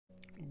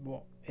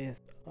What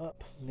is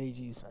up,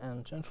 ladies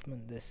and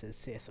gentlemen? This is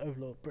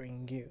CS-Overlord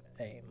bringing you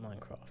a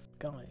Minecraft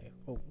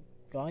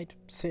guide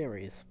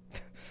series.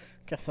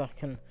 Guess I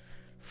can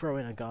throw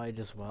in a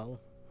guide as well,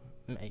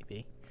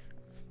 maybe.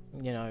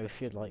 You know,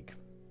 if you'd like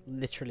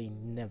literally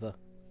never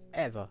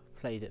ever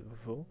played it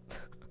before.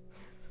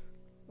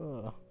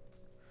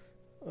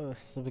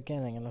 It's the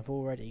beginning and I've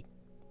already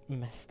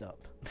messed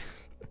up.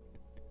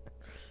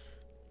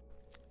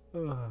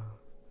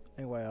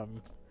 Anyway,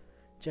 I'm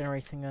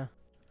generating a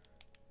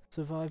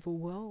survival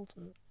world.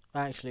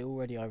 Actually,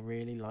 already I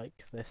really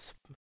like this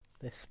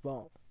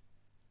spot.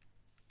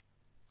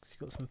 You've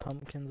got some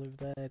pumpkins over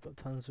there, got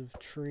tons of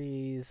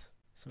trees,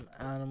 some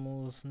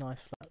animals, nice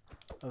flat.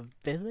 A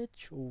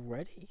village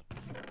already?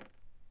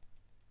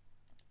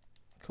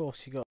 Of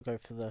course, you got to go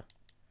for the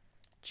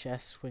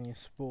chest when you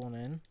spawn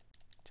in,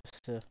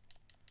 just to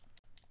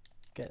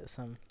get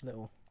some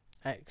little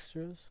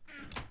extras.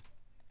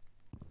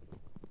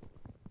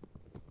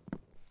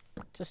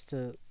 Just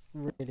to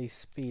really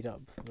speed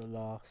up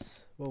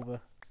the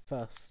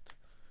first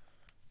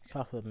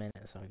couple of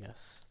minutes, I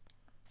guess.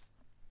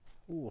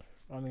 Ooh,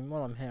 I mean,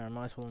 while I'm here, I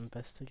might as well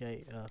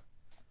investigate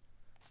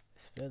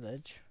this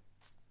village.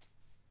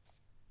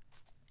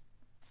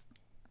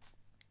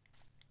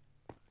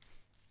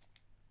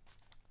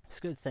 It's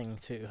a good thing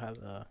to have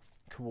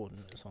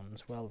coordinates on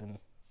as well in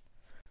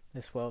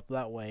this world.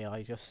 That way,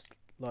 I just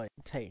like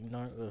take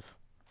note of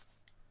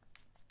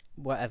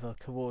whatever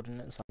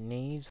coordinates I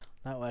need.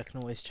 That way I can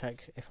always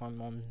check if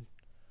I'm on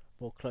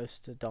or close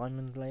to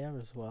diamond layer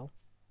as well.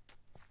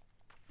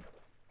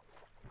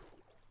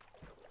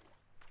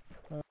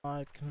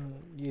 I can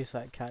use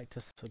that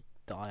cactus for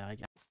dye, I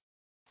guess.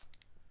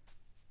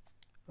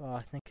 Oh,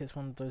 I think it's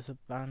one of those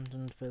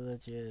abandoned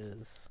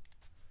villages.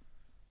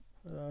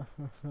 Oh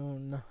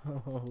no.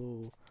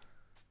 Oh,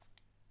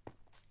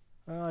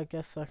 I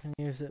guess I can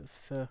use it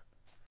for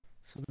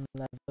some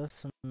leather,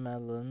 some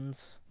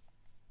melons.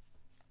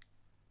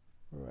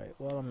 Right,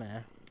 while I'm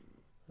here,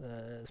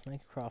 let's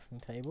make a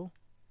crafting table.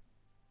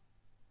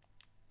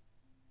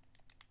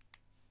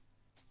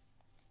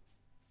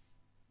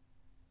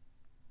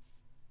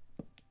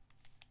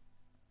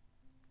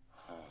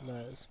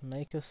 Let's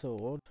make a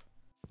sword.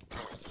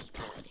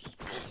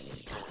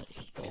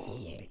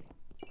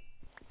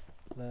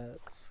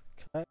 Let's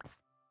collect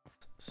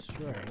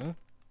string.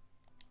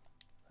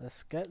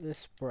 Let's get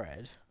this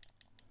bread.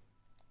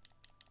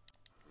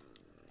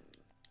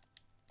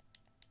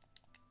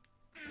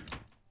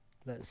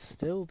 Let's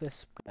steal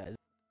this bed.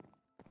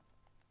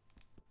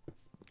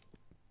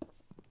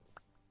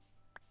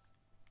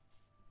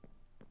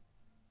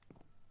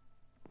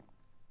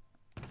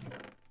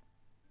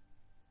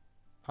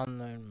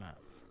 Unknown map.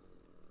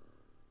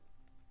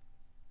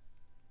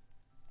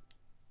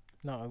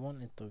 No, I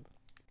wanted the...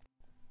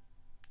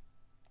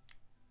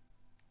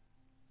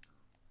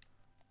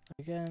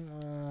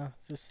 Again,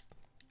 just...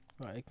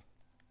 Right.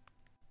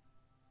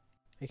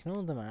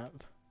 Ignore the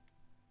map.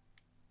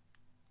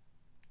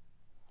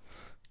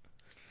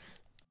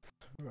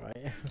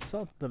 Right,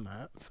 sod the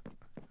map.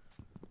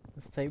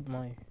 Let's take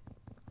my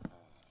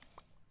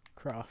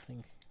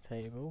crafting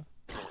table.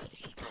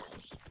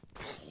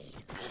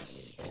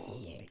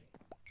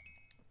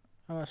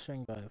 How much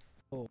string do I have?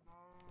 4.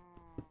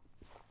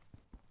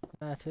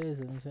 That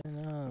isn't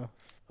enough.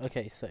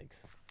 Okay,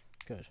 6.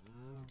 Good.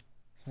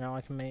 So now I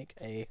can make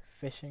a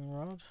fishing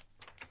rod.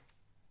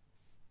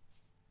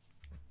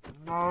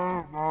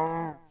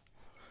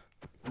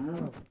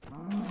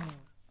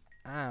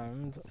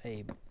 And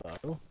a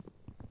bow.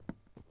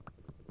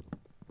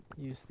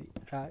 Use the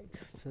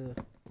axe to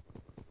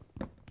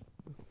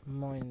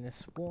mine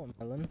this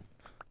watermelon.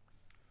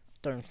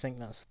 Don't think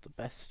that's the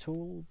best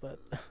tool, but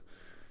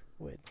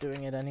we're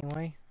doing it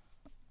anyway.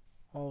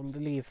 I'll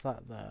leave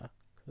that there,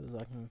 because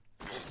I can,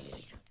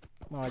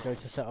 when I go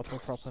to set up a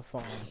proper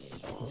farm,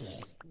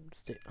 just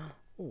stick.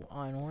 Oh,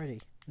 iron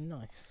already.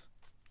 Nice.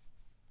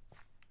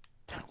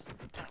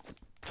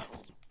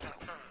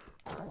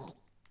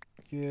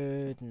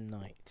 Good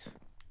night.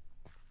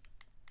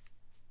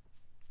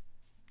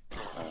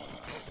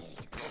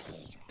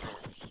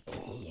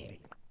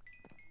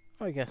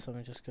 I guess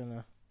I'm just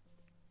gonna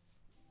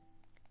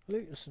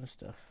loot some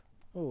stuff.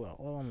 Oh well,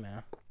 while I'm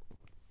there,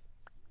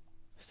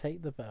 let's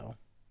take the bell.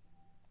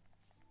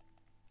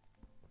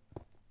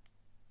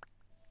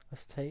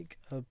 Let's take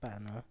a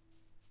banner.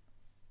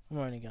 I'm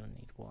only gonna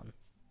need one.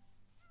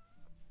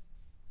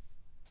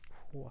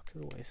 Oh, I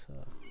could always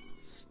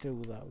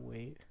steal that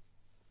wheat.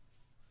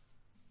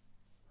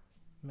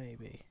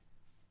 Maybe.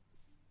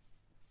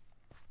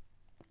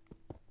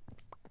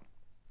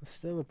 There's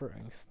still a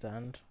brewing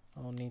stand.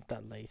 I'll need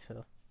that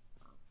later.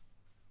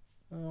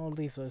 I'll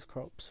leave those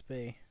crops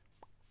be.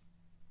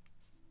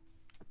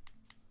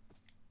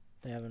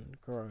 They haven't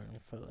grown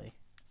fully.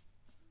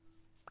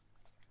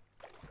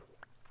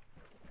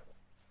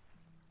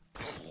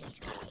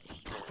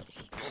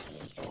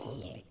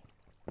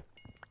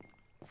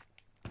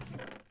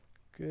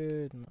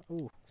 Good.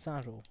 Ooh,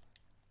 saddle.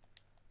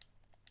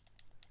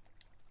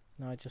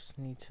 Now I just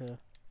need to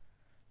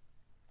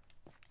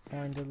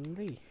find a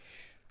leash.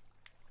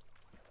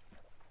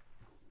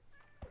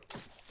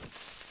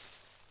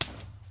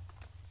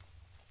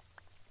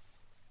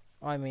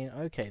 I mean,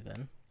 okay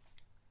then.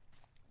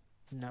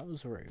 That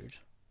was rude.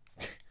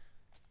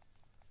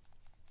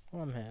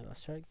 While I'm here,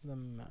 let's check the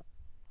map.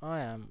 I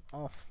am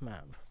off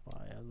map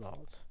by a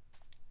lot.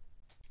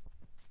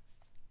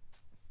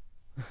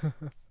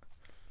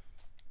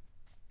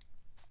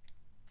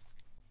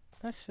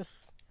 Let's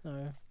just, you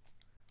know,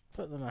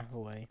 put the map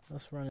away.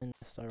 Let's run in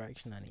this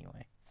direction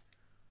anyway.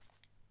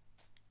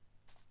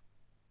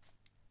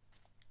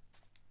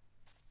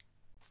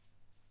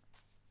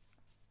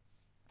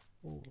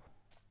 Ooh.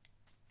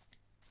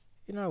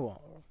 You know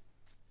what?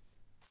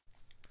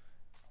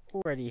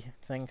 Already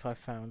think I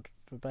found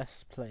the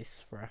best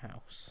place for a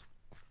house.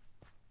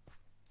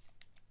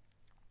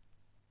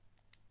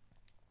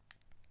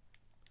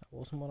 That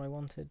wasn't what I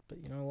wanted, but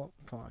you know what?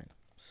 Fine.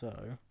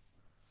 So,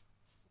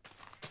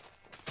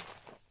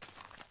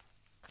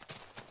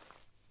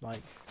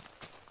 like,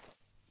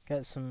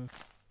 get some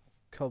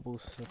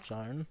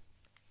cobblestone,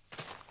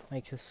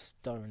 make a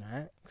stone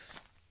axe,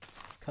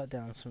 cut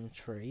down some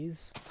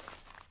trees.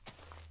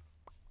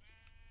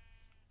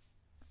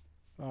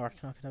 Oh, I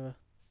reckon I could have a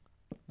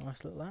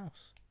nice little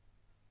house.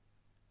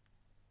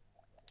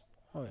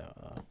 Oh yeah,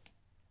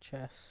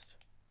 chest.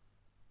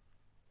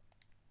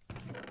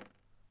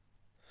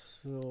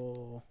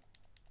 So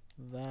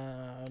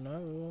that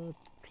no,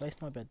 place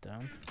my bed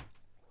down.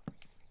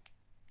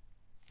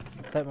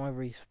 Set my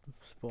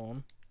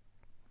respawn.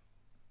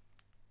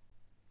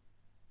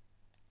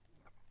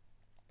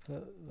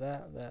 Put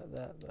that.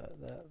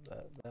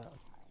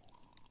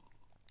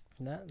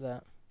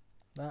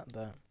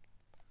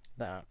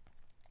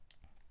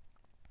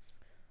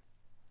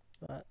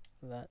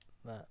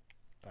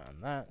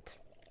 And that.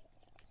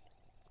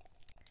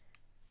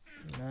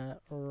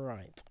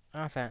 Right.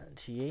 After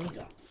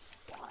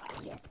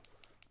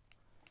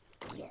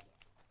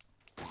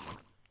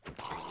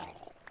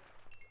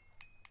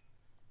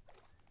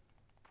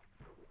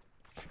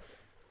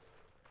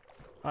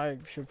I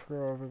should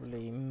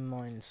probably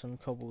mine some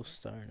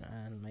cobblestone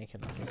and make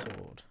another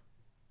sword.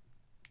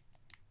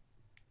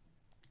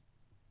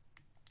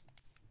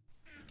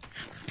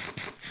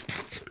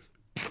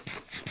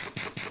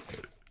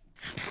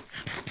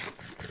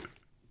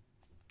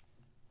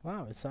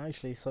 Wow, it's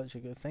actually such a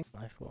good thing,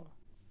 I thought.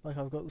 Like,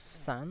 I've got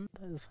sand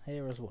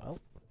here as well.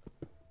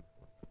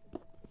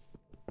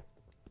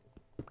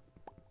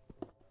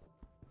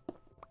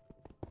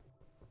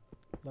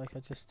 Like, I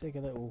just dig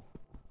a little...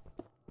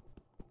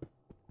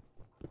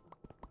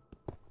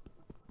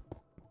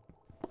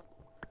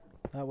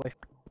 That way...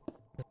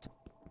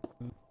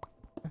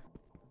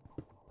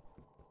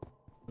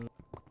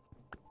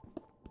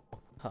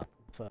 hut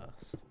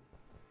first.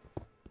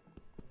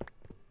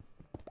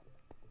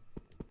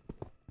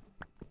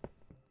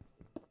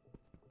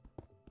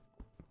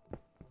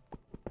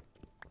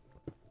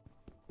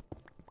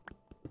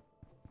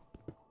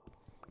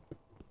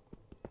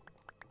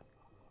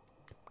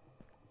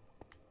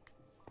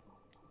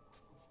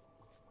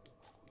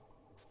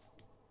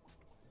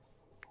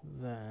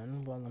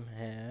 Then, while I'm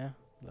here,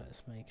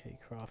 let's make a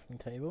crafting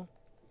table,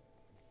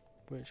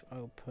 which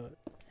I'll put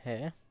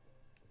here,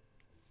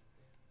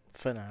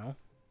 for now.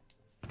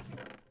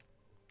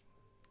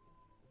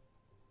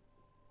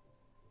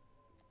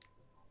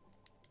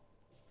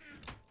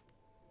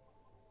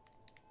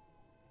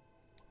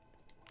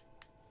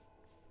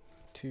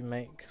 To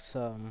make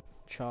some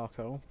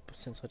charcoal,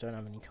 since I don't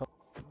have any coal.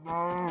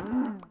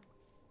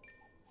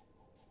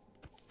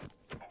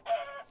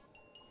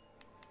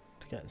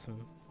 To get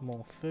some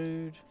more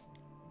food.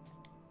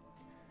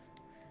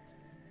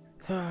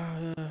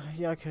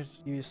 Yeah, I could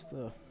use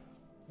the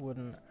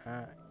wooden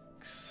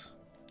axe.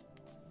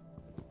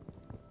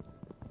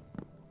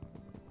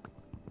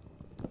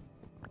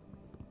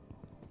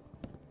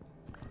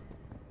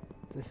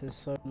 This is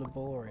so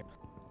laborious.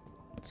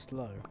 It's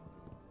slow.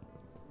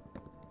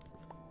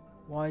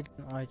 Why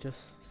didn't I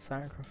just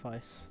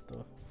sacrifice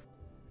the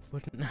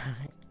wooden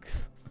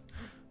axe?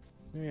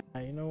 Yeah,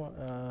 you know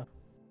what,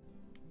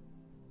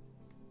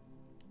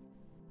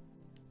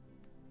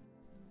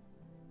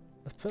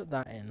 let's put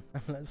that in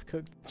and let's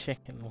cook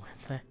chicken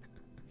with it.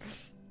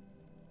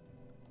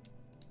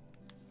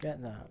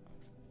 Get that.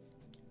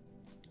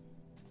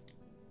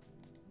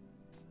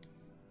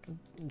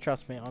 And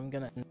trust me, I'm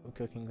gonna end up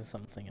cooking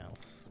something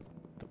else.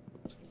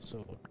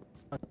 So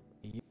I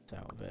get use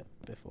out of it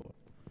before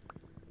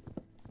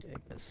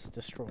it gets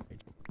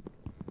destroyed.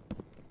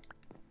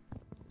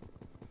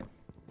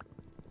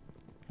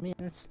 I mean,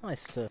 it's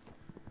nice to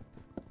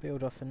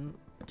build off and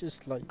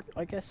just like,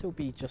 I guess it'll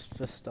be just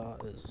for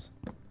starters,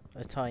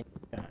 a tiny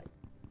shack.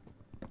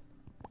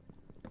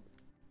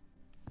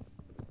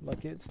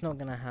 Like, it's not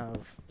gonna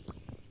have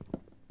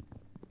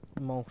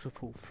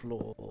multiple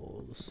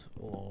floors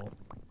or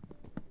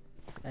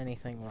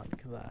anything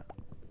like that.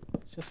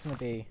 It's just gonna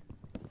be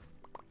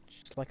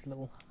just like a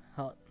little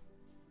hut.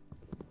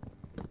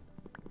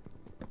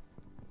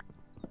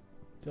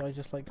 Did I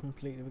just like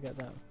completely forget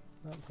that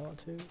part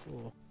too,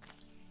 or?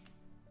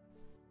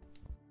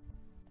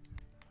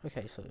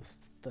 Okay, so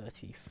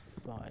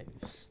 35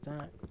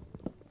 stack,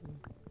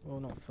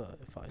 well not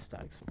 35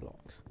 stacks,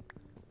 blocks.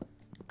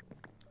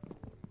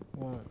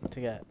 want to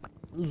get at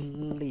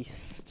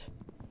least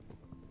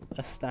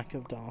a stack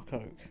of dark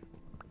oak.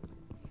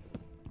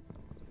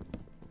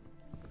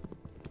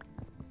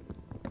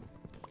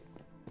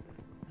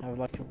 Have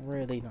like a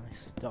really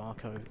nice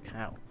dark oak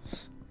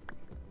house.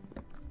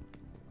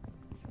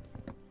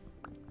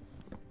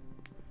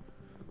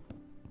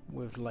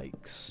 With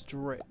like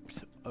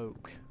stripped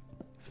oak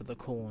for the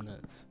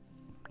corners.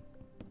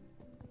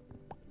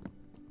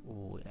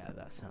 Oh yeah,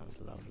 that sounds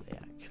lovely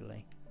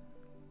actually.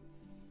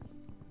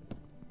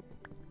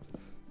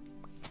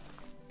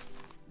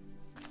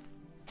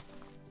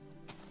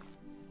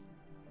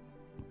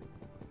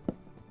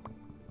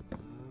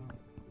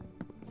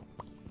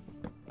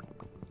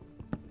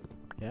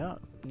 Yeah,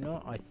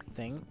 no, I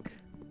think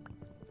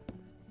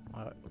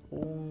I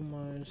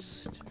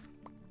almost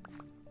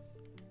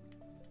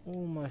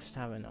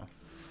have enough.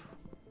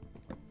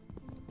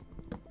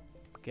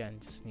 Again,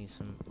 just need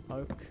some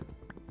oak.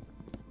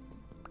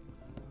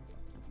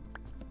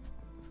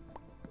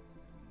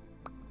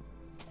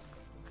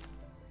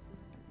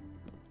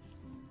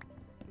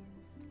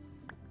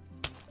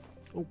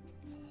 Oh,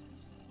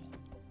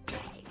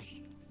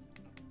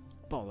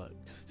 bollocks.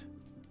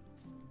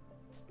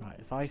 Right,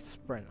 if I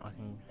sprint, I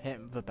can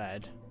hit the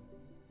bed.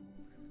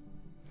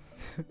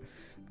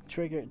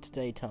 Trigger it to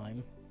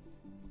daytime.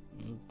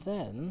 And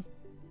then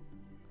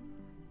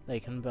they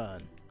can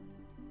burn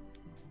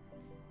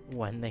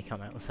when they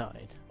come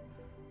outside.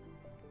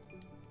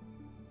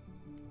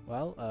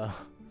 Well,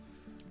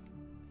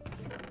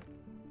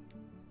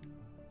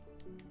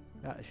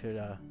 that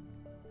should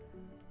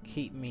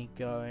keep me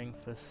going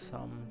for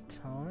some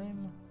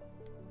time.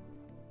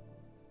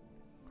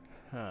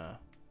 Huh.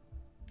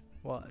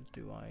 What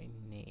do I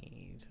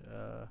need?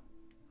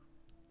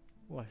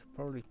 Well, I should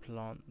probably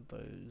plant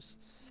those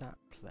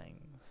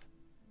saplings.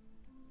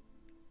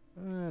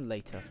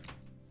 Later.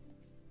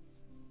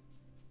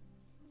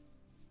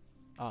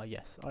 Ah,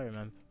 yes, I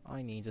remember.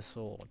 I need a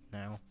sword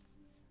now.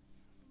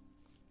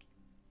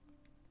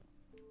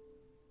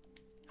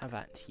 Have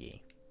at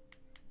ye.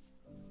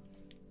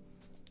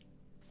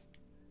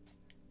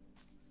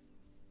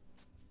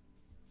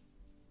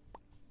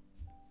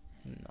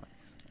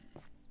 Nice.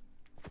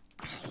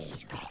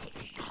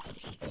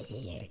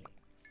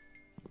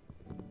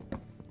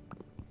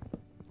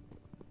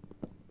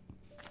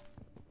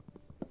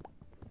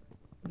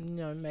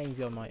 No,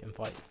 maybe I might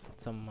invite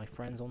some of my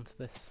friends onto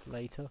this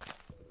later.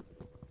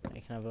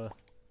 They can have a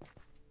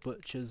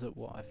butchers at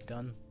what I've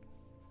done,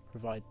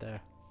 provide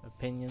their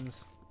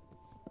opinions.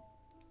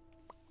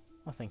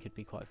 I think it'd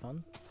be quite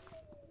fun.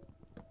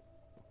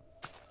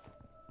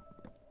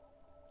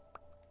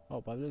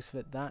 Oh, by the looks of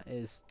it, that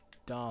is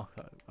dark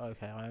oak.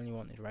 Okay, I only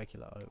wanted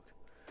regular oak.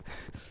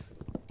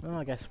 Well,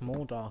 I guess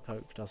more dark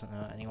oak doesn't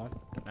hurt anyone.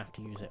 Don't have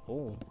to use it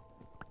all.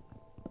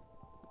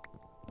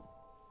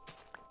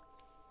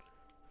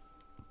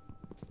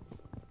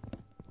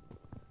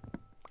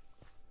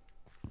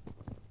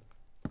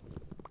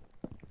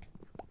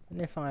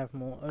 And if I have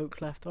more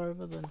oak left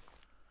over, then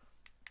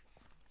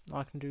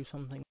I can do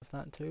something with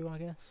that too, I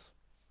guess.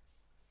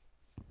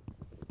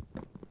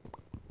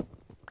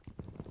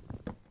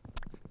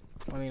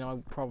 I mean, I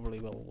probably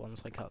will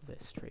once I cut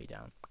this tree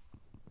down.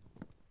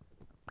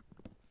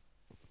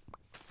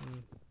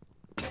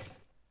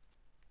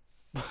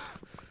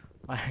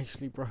 I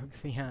actually broke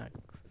the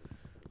axe.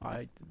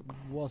 I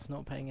was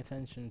not paying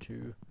attention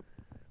to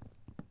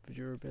the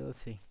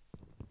durability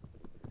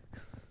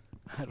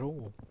at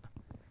all.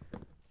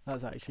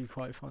 That's actually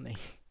quite funny.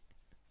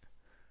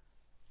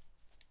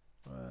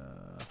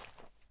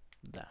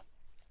 There.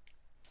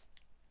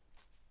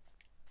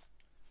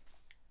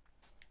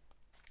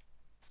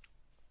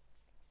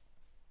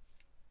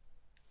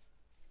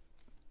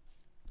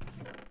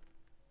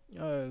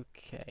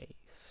 Okay,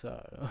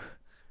 so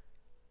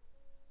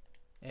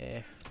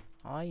if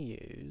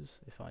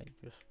I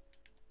just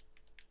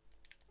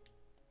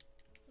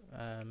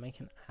make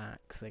an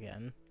axe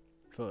again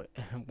for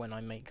when I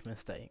make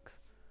mistakes.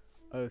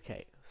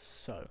 Okay,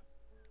 so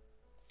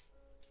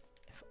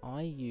if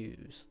I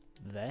use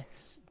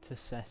this to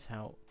set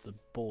out the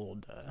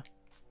border,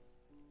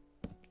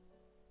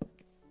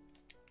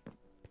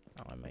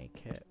 I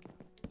make it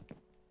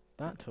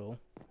that tall,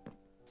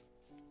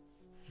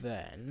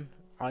 then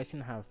I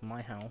can have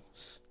my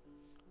house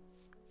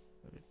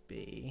would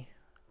be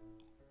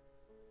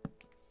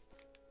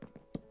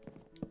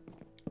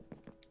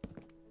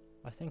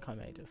I think I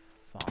made it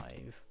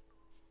 5.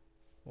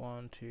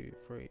 1, 2,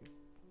 3.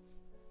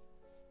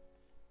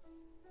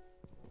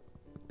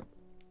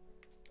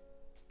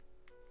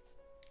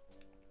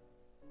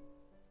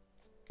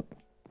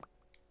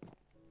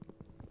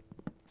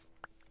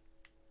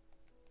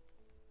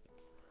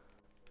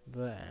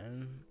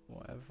 Then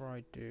whatever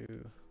I do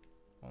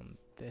on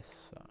this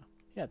side,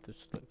 yeah,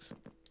 this looks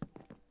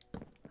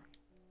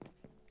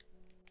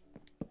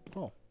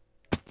cool.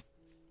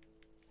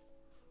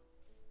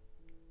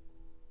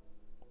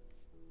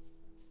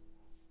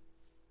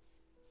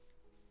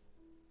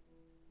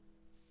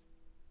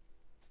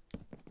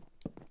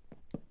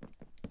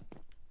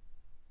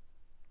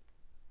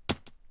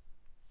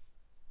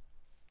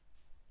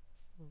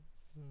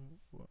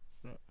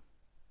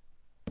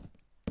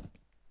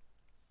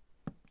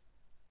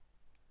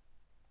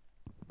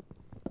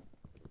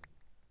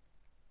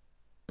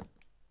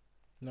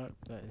 No,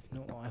 that is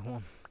not what I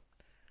want.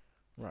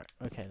 Right,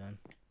 okay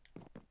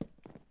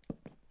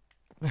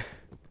then.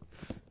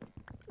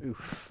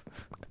 Oof.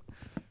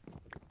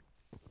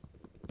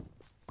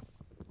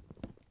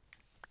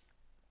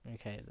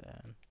 Okay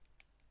then.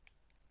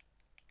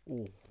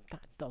 Oh,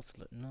 that does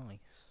look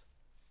nice.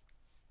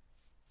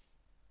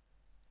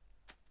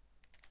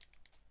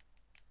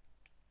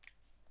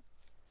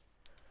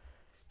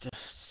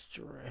 Just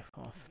strip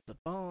off the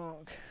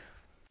bark.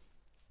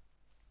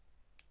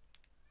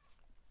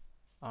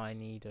 I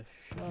need a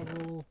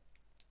shovel.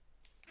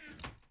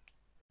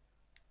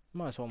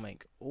 Might as well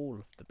make all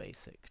of the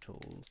basic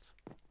tools.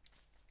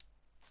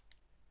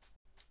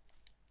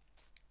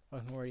 I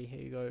can already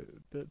hear you go,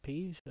 but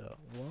Peter,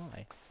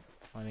 why?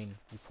 I mean,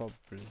 you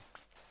probably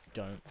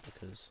don't,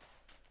 because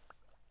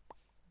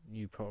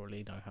you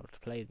probably don't have to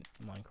play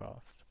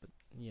Minecraft, but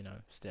you know,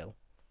 still.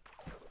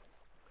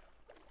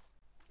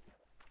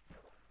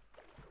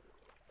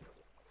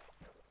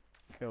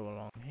 Go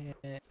along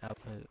here, have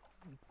a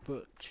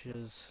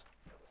butcher's,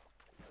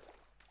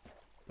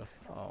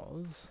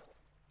 because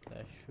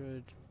there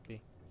should be.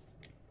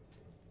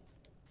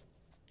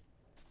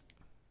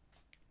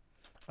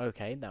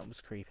 Okay, that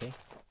was creepy.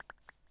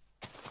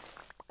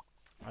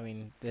 I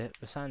mean, the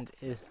sand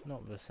is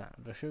not the sand.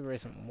 The sugar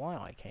isn't why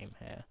I came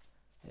here.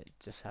 It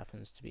just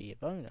happens to be a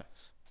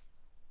bonus.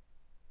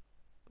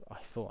 I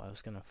thought I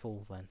was gonna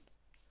fall then.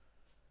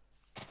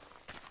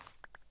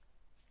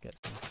 Get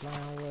some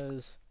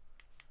flowers.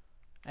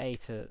 A,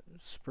 to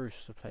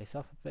spruce the place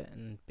up a bit,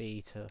 and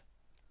B, to,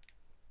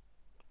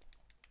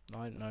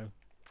 I don't know,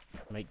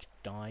 make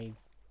dye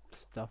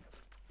stuff,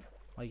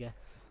 I guess.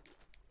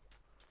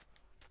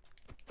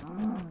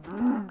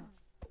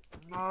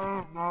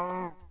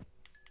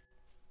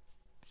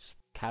 Just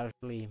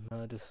casually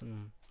murder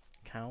some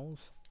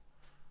cows.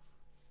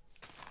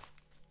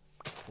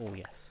 Oh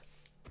yes.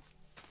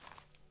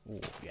 Oh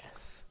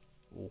yes.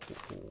 Oh,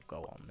 go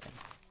on then.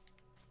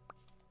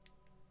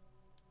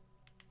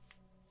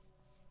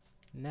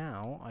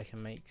 Now I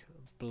can make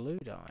blue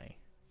dye.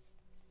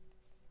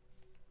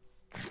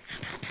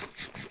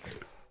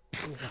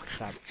 Oh, look at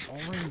that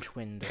orange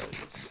windows.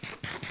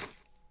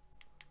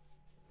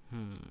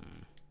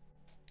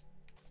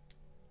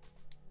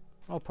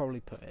 I'll probably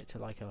put it to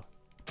like a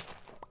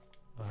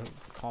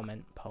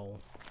comment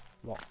poll.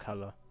 What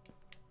colour?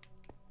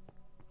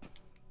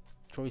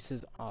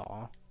 Choices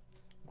are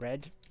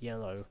red,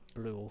 yellow,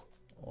 blue,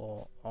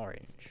 or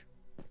orange.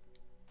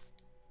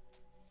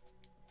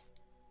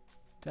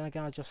 Then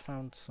again, I just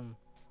found some.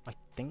 I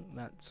think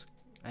that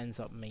ends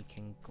up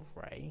making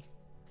grey.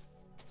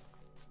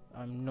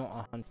 I'm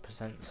not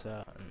 100%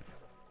 certain.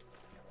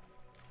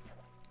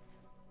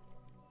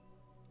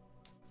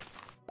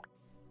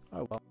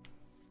 Oh well.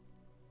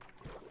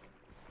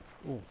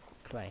 Ooh,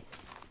 clay.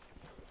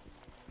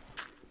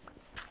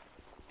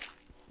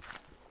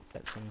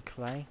 Get some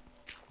clay.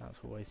 That's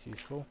always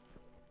useful.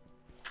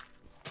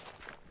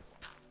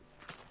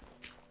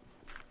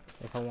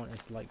 If I wanted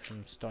like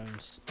some stone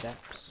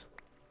steps.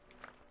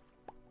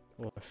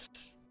 Or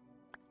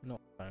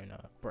not stone,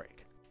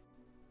 brick.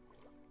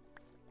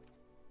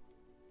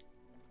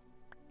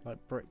 Like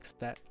brick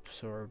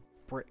steps or a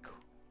brick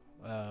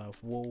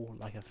wall,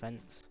 like a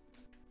fence.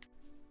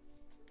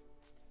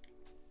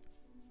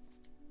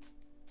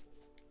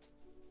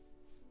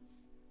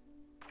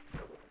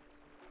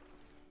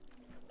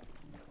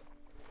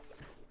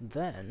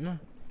 Then,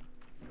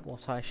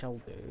 what I shall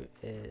do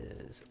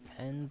is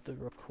end the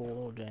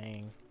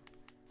recording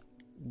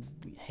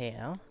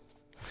here,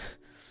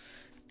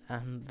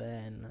 and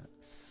then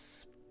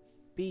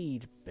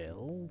speed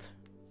build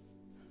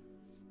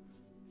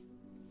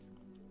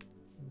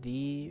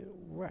the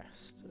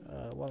rest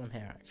while I'm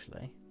here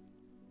actually.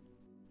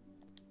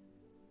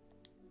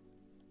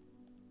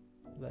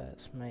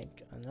 Let's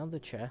make another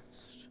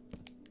chest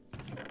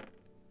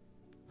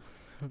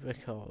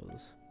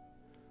because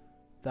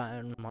that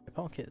and my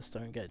pockets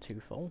don't get too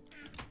full.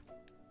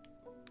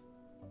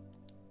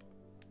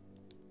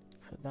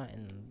 Put that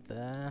in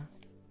there.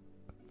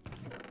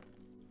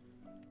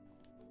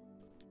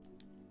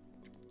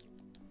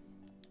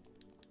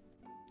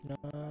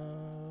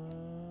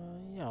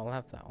 Yeah, I'll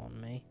have that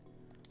on me.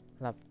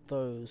 I'll have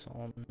those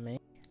on me.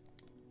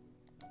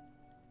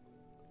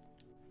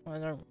 I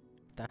don't want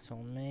that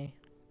on me.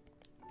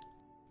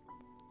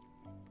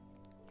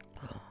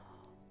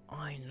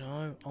 I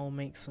know, I'll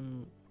make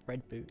some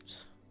red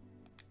boots.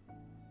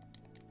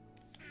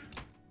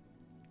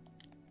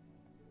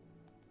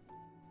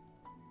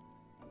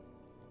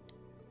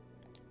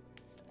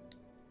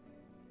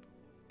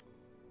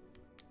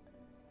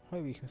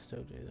 Hope you can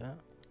still do that.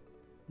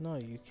 No,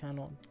 you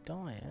cannot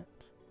dye it.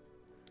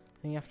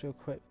 Then you have to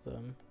equip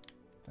them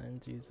and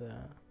do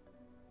that.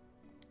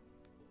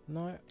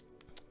 No.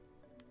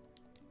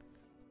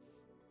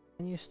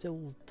 Can you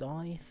still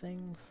dye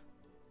things?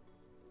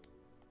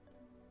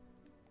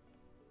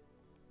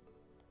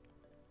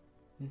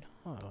 No,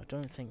 I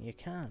don't think you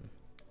can.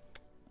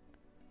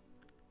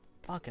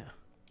 Bugger.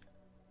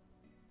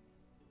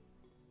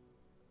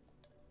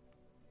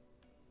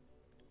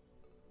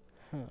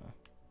 Huh.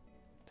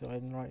 Do I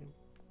right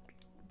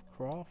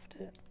craft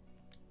it?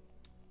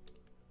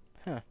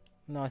 Huh.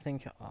 No, I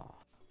think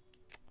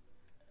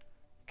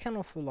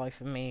cannot for the life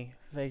of me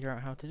figure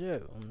out how to do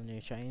it on the new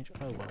change.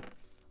 Oh well,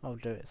 I'll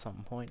do it at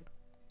some point.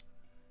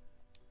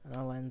 And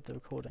I'll end the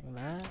recording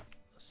there.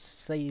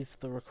 Save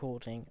the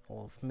recording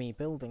of me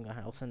building the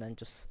house and then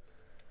just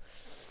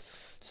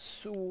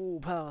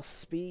super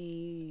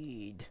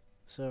speed.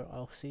 So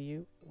I'll see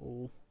you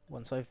all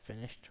once I've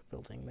finished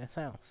building this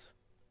house.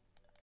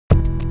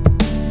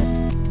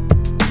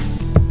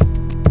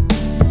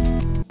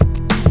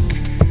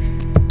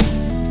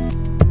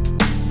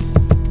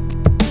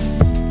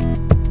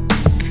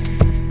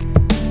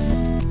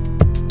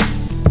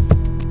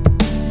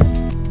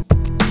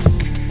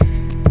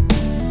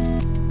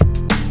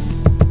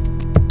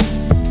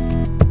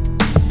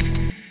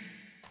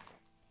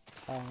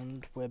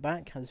 And we're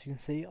back. As you can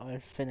see,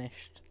 I've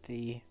finished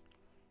the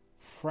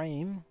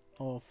frame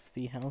of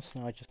the house.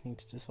 Now I just need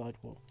to decide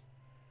what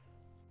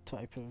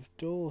type of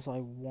doors I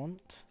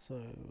want. So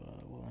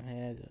while I'm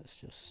here, let's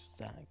just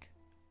stack.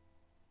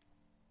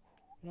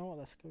 You know what,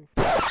 let's go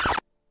for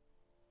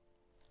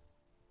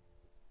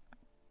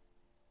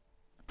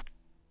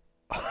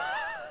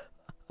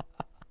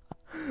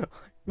I'm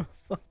a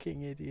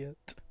fucking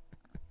idiot.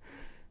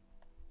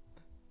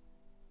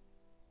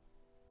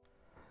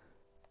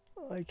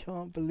 I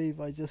can't believe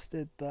I just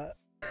did that.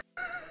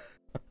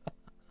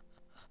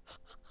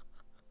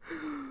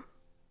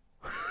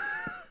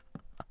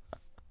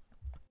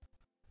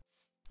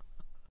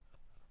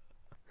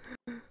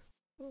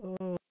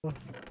 Oh,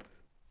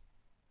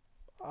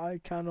 I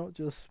cannot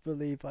just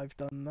believe I've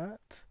done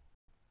that.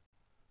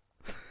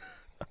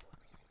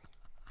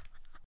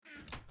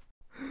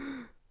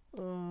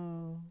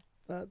 Oh,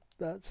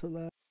 that's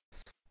hilarious.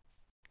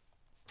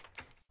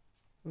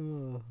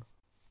 Oh,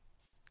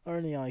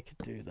 only I could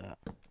do that.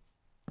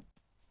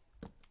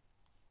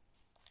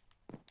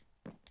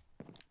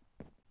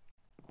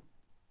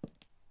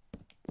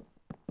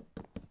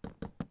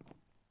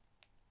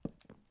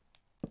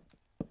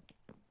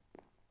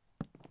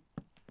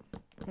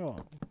 Oh,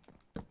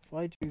 if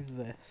I do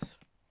this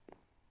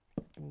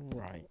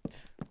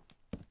right,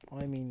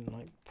 I mean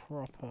like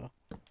proper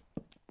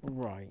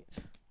right,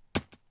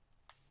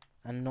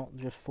 and not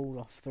just fall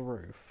off the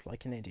roof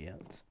like an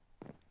idiot.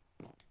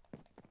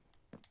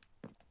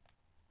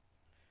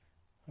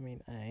 I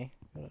mean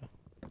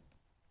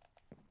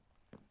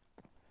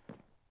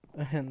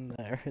and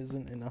there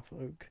isn't enough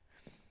oak.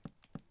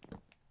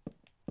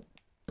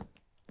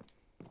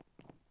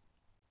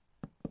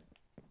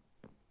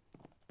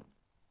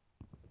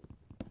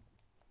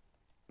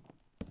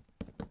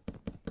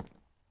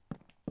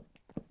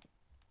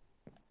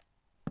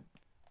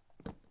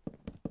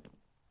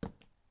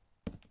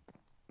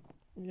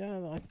 Yeah,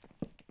 I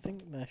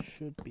think there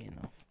should be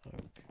enough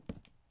oak.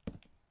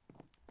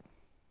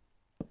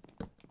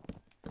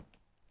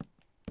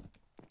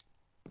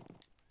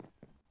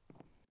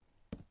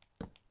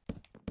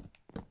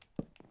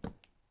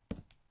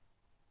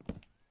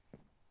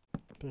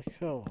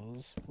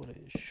 Because what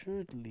it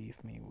should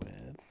leave me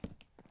with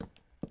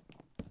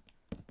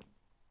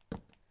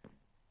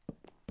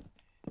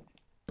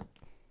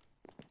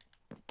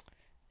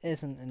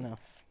isn't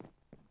enough.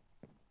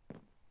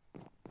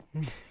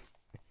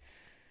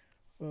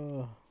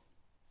 Oh.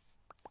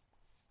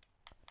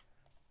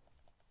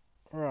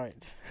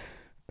 Right.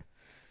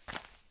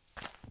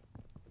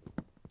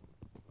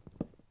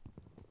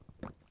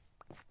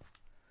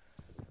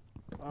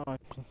 Oh, I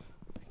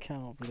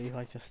cannot believe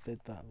I just did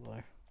that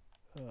though.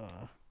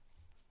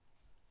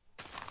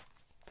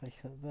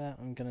 Take that there.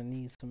 I'm gonna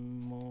need some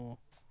more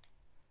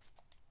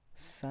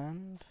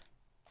sand.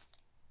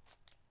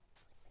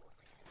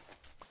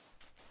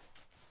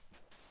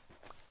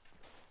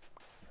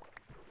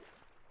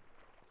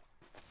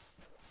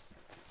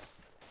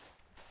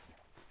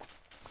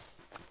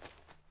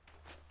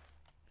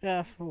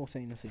 Yeah,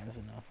 14 seems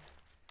enough.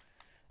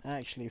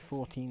 Actually,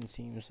 14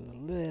 seems a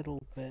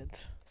little bit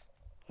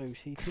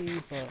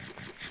OCT, but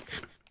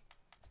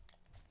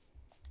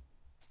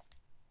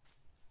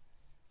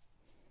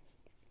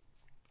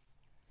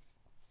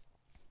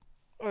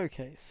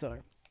okay, so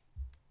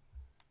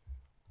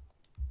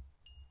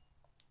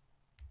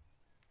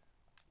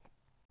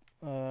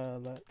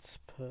let's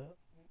put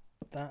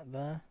that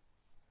there,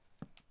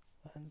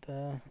 and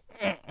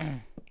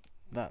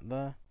that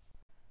there,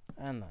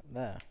 and that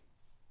there.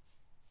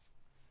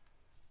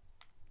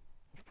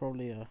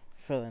 Probably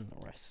fill in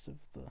the rest of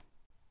the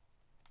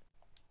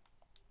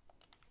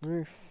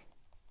roof,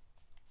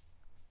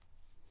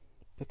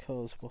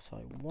 because what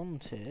I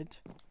wanted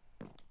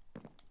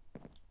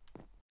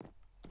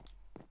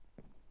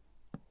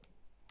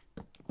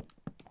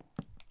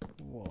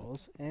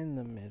was in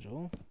the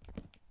middle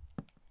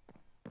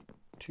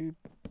to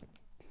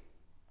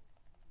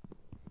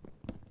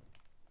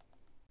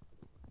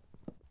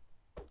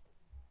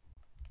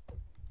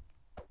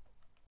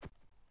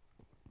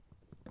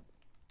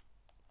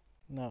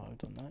no, I've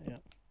done that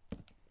yet.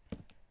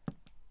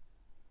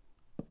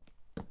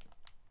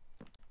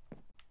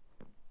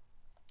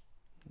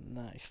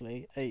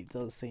 actually. 8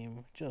 does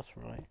seem just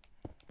right.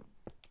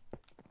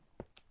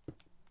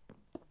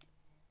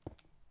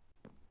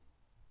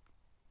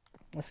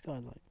 Let's go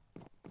like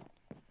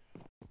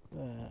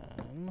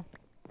then.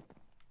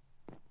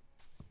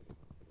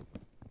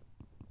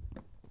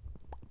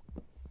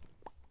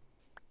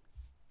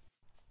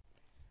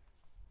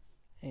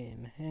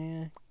 In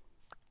here.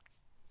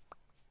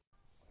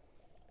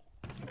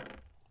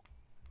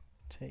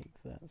 Take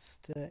that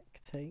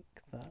stick, take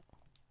that.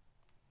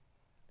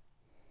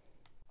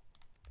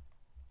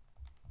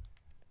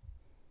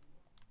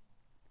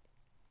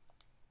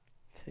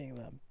 Take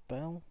that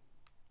bell.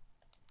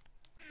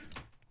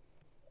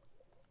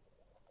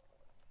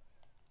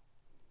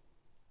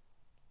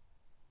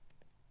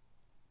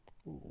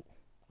 Ooh.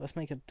 Let's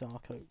make a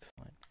dark oak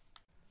sign.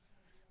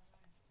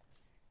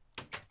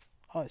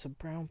 Oh, it's a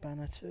brown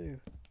banner too.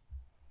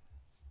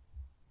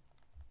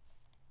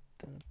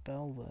 Then a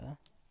bell there.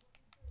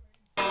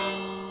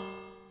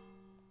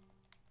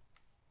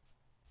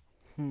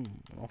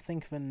 I'll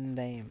think of a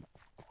name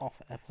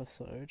off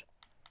episode.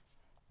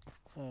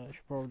 I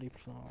should probably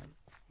plant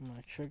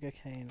my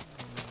sugarcane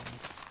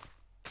along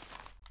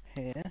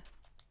here.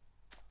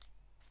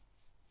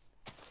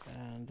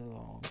 And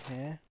along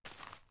here.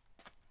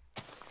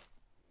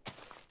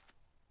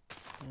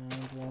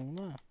 And along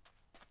there.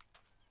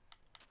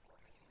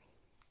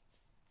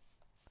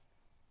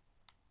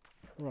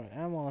 Right,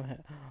 and while I'm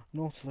here,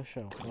 Nautilus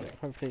shell. Right,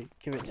 hopefully,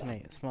 give it to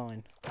me, it's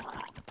mine.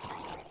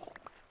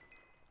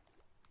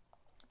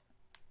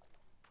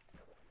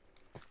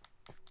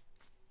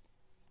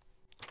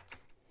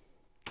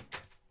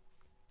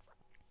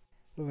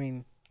 I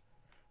mean,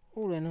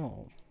 all in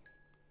all,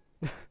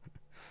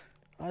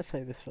 I'd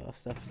say this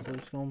first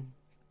episode's gone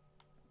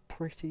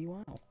pretty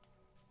well.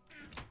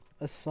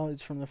 Aside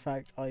from the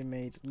fact I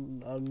made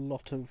a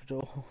lot of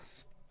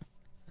doors.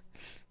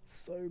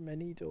 So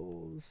many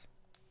doors.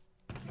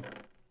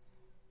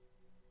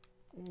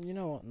 You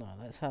know what, no,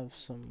 let's have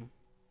some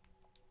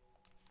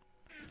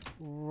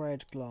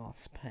red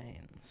glass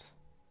panes.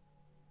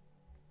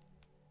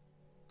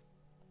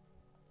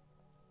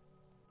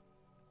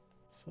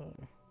 So,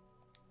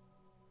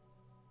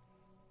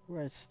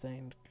 red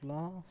stained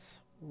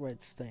glass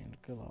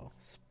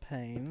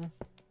pane.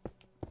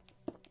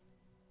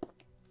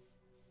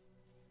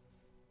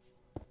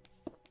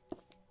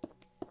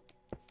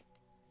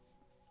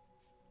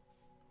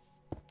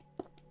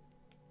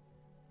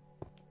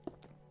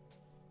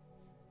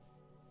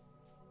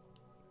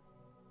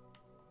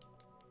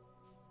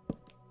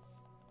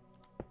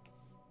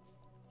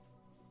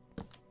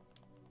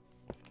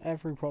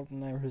 Every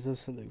problem there is a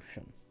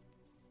solution.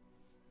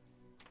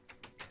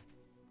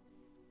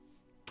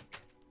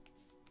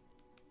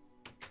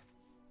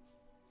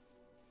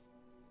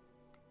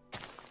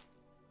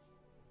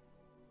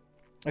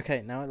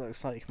 Okay, now it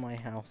looks like my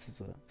house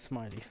is a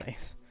smiley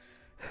face.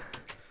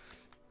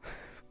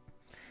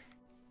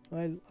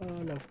 I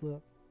love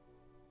that.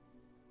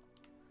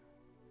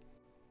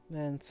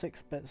 Then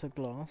 6 bits of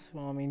glass.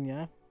 Well, I mean,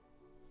 yeah.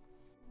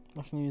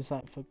 I can use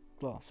that for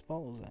glass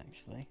bottles,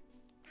 actually.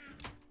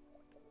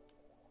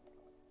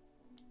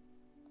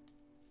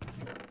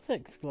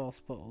 6 glass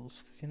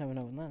bottles, because you never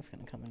know when that's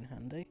going to come in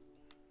handy.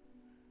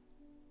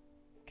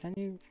 Can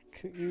you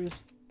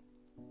use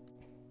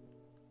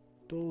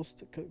doors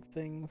to cook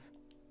things?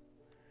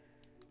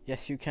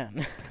 Yes, you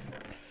can.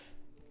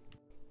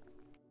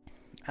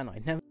 And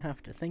I never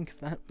have to think of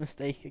that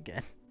mistake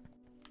again.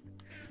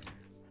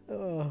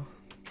 Oh.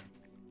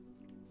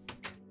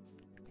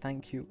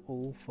 Thank you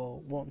all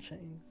for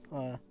watching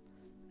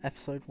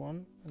episode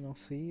 1, and I'll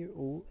see you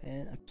all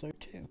in episode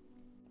 2.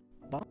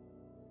 Bye.